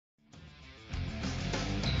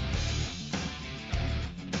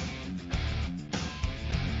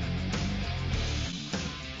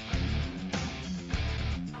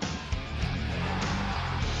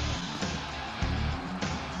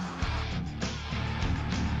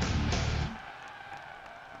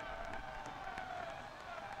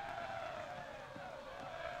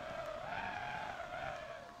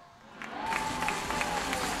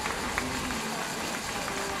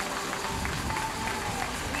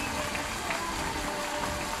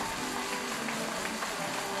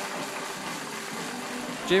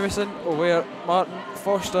Jameson, O'Ware, Martin,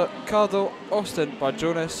 Foster, Cardle, Austin,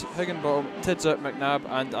 Barjonas, Higginbottom, Tidser, McNabb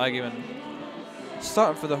and Agyeman.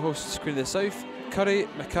 Starting for the hosts, Queen of the South, Curry,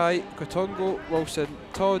 Mackay, Kotongo, Wilson,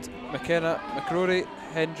 Todd, McKenna, McCrory,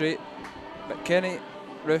 Hendry, McKenny,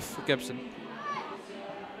 Roof, Gibson.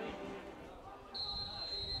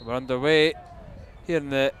 We're underway here in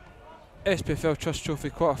the SPFL Trust Trophy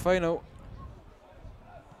quarter-final.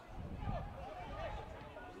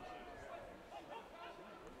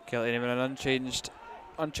 Kelty naming an unchanged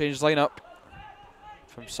lineup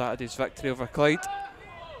from Saturday's victory over Clyde.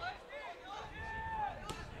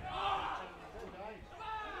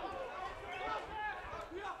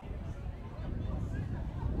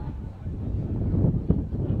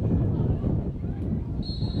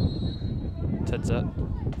 Tidser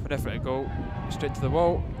for an effort to go straight to the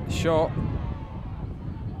wall. Shot.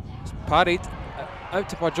 It's parried out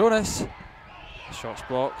to Barjonas. Shot's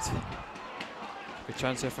blocked. Good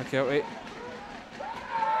chance there for Kelty.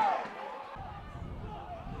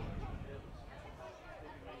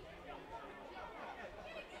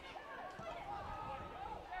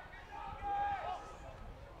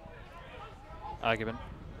 Agyeman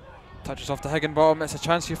touches off the Higginbottom. It's a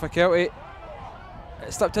chance here for Kelty.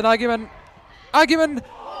 It's up to Agyeman. Agyeman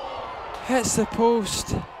hits the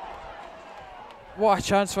post. What a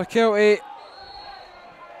chance for Kelty.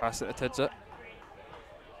 Pass it to Tidser.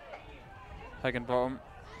 Higginbottom,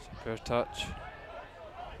 poor touch.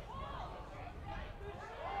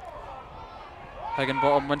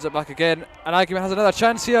 Higginbottom wins it back again, and Agyeman has another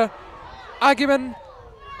chance here. Agyeman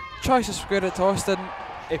tries to square it to Austin.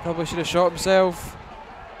 He probably should have shot himself.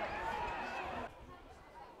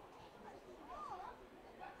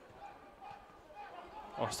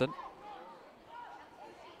 Austin.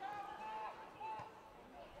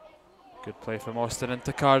 Good play from Austin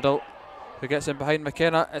into Cardle, who gets in behind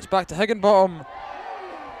McKenna. It's back to Higginbottom.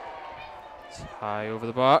 It's high over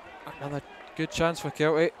the bar. Another good chance for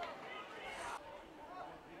Kelty.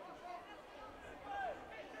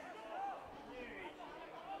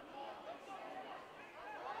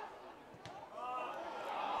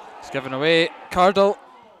 It's given away. Cardle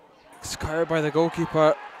squared by the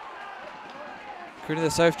goalkeeper. Queen of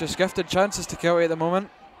the South just gifted chances to Kelty at the moment.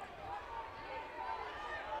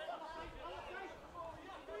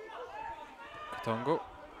 Kotongo.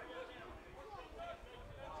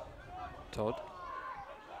 Todd.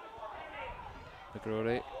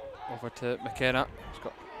 McCrory over to McKenna. He's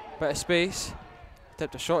got a bit of space.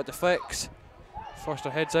 Tipped a shot, deflects. Foster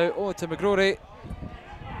heads out, only to McCrory.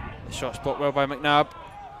 The shot's blocked well by McNabb.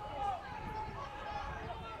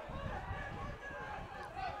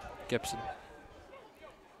 Gibson.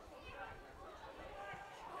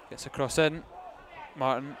 Gets a cross in.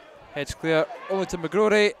 Martin heads clear, only to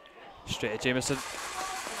McCrory. Straight to Jameson.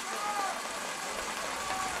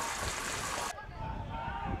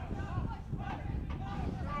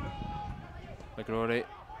 McCrory.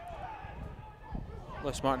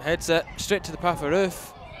 Lewis Martin heads it straight to the path of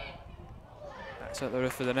Roof. That's at the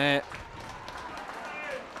roof of the net.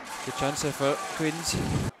 Good chance there for Queens.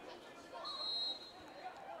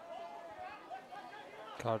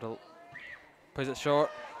 Cardle plays it short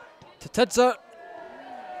to Tidser.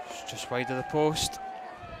 Just wide of the post.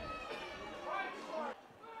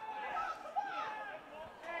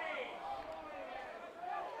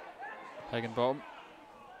 Higginbottom.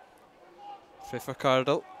 Free for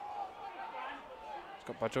Cardle. He's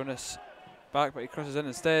got Barjonas back, but he crosses in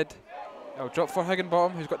instead. It'll drop for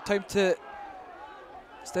Higginbottom, who's got time to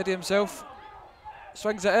steady himself.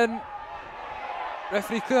 Swings it in.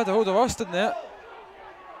 Referee cleared a hold of Austin there.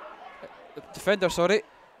 The defender, sorry.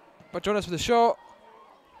 Barjonas with the shot.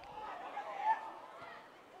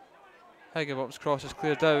 Higginbottom's cross is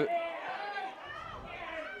cleared out.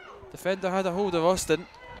 Defender had a hold of Austin.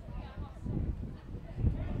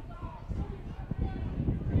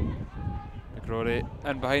 McCrory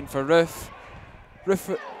in behind for Roof. Roof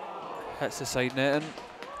hits the side netting.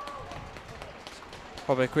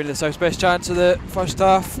 Probably Queen of the South's best chance of the first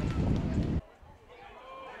half.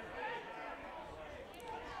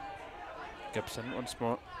 Gibson once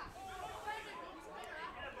more.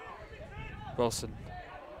 Wilson.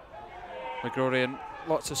 McCrory in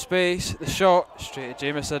lots of space. The shot straight to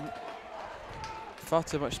Jameson. Far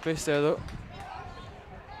too much space there though.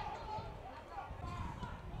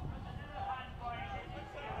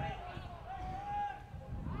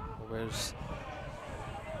 Where's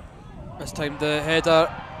mistimed the header,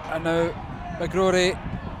 and now McCrory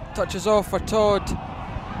touches off for Todd,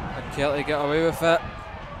 and Kelty get away with it.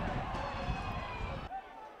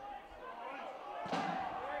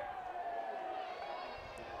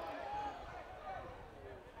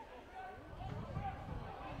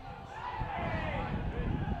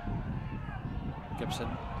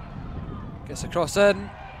 Gibson gets a cross in,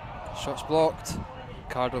 shot's blocked,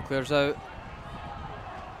 Cardle clears out.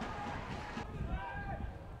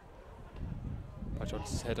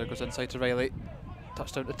 John's header goes inside to Riley,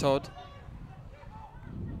 touchdown to Todd.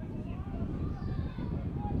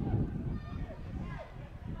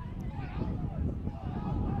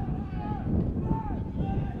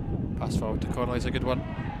 Pass forward to Connolly's a good one.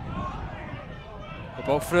 The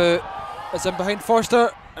ball through, it's in behind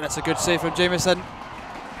Forster, and it's a good save from Jamieson.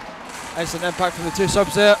 Excellent impact from the two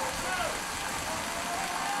subs there.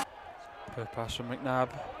 Poor pass from McNabb.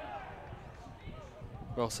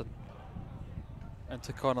 Wilson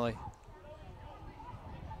into Connolly.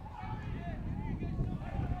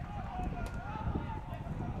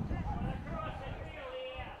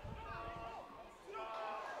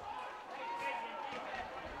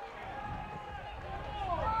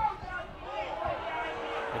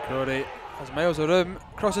 McCrory has miles of room,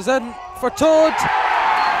 crosses in for Todd.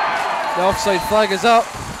 The offside flag is up.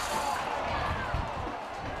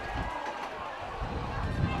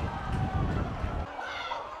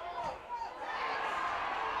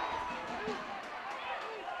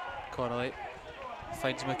 Connolly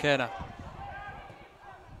finds McKenna.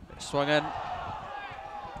 It's swung in.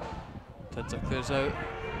 Tidser clears out.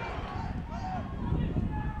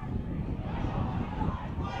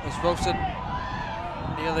 As Wilson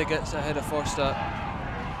nearly gets ahead of Forster.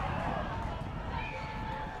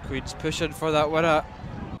 Queen's pushing for that winner.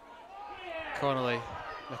 Connolly.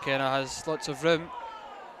 McKenna has lots of room.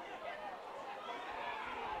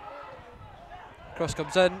 Cross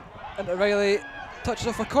comes in into Riley. Touches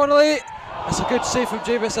off for Connolly. That's a good save from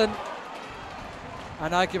Jamieson.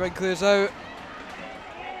 And Agyeman clears out.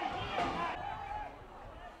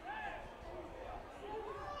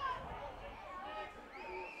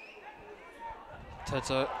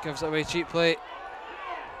 Tidser gives it away cheaply.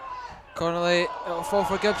 Connolly, it'll fall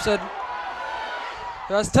for Gibson.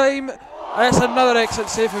 Who has time. And it's another excellent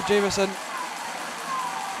save from Jamieson.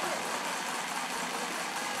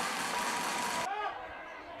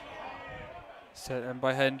 Set in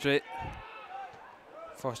by Hendry.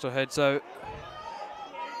 Forster heads out.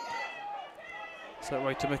 Set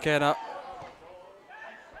wide to McKenna.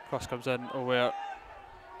 Cross comes in, O'Ware.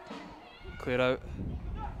 Clear out.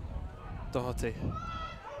 Doherty.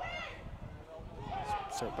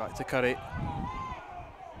 Set back to Curry.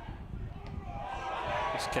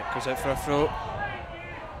 This kick goes out for a throw.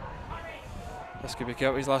 This could be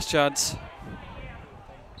Kelty's last chance.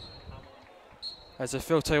 As the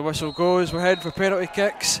full-time whistle goes, we're heading for penalty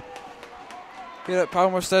kicks here at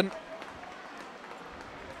Palmerston.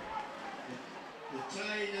 The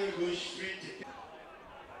tie now goes straight to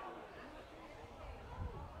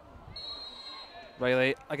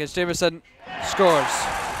Riley against Jamieson, scores.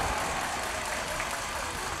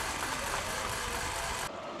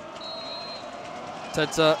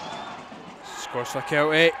 Tidser scores for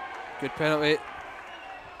Kelty, good penalty.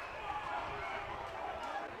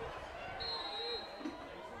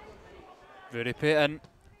 Very Payton,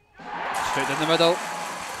 straight in the middle.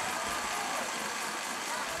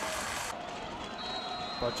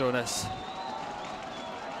 But Jonas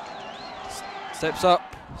steps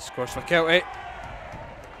up, scores for Kelty.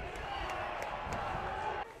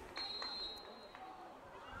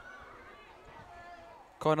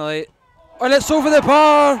 Connolly, and it's over the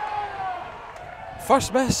bar!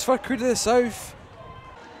 First miss for Queen of the South.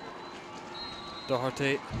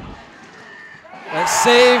 Doherty. It's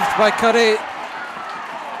saved by Curry.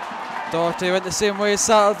 Doherty went the same way as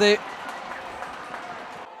Saturday.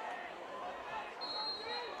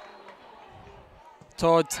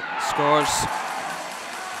 Todd scores.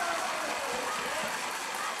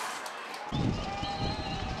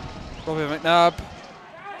 Robbie McNabb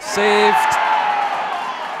saved.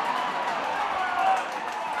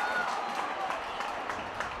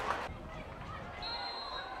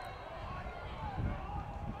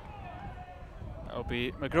 That'll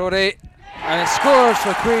be McGrory, and it scores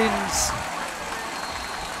for Queens,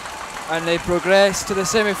 and they progress to the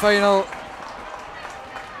semi-final.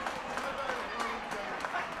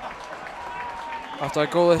 After a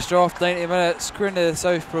goalless draw after 90 minutes, Queen of the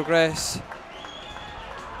South progress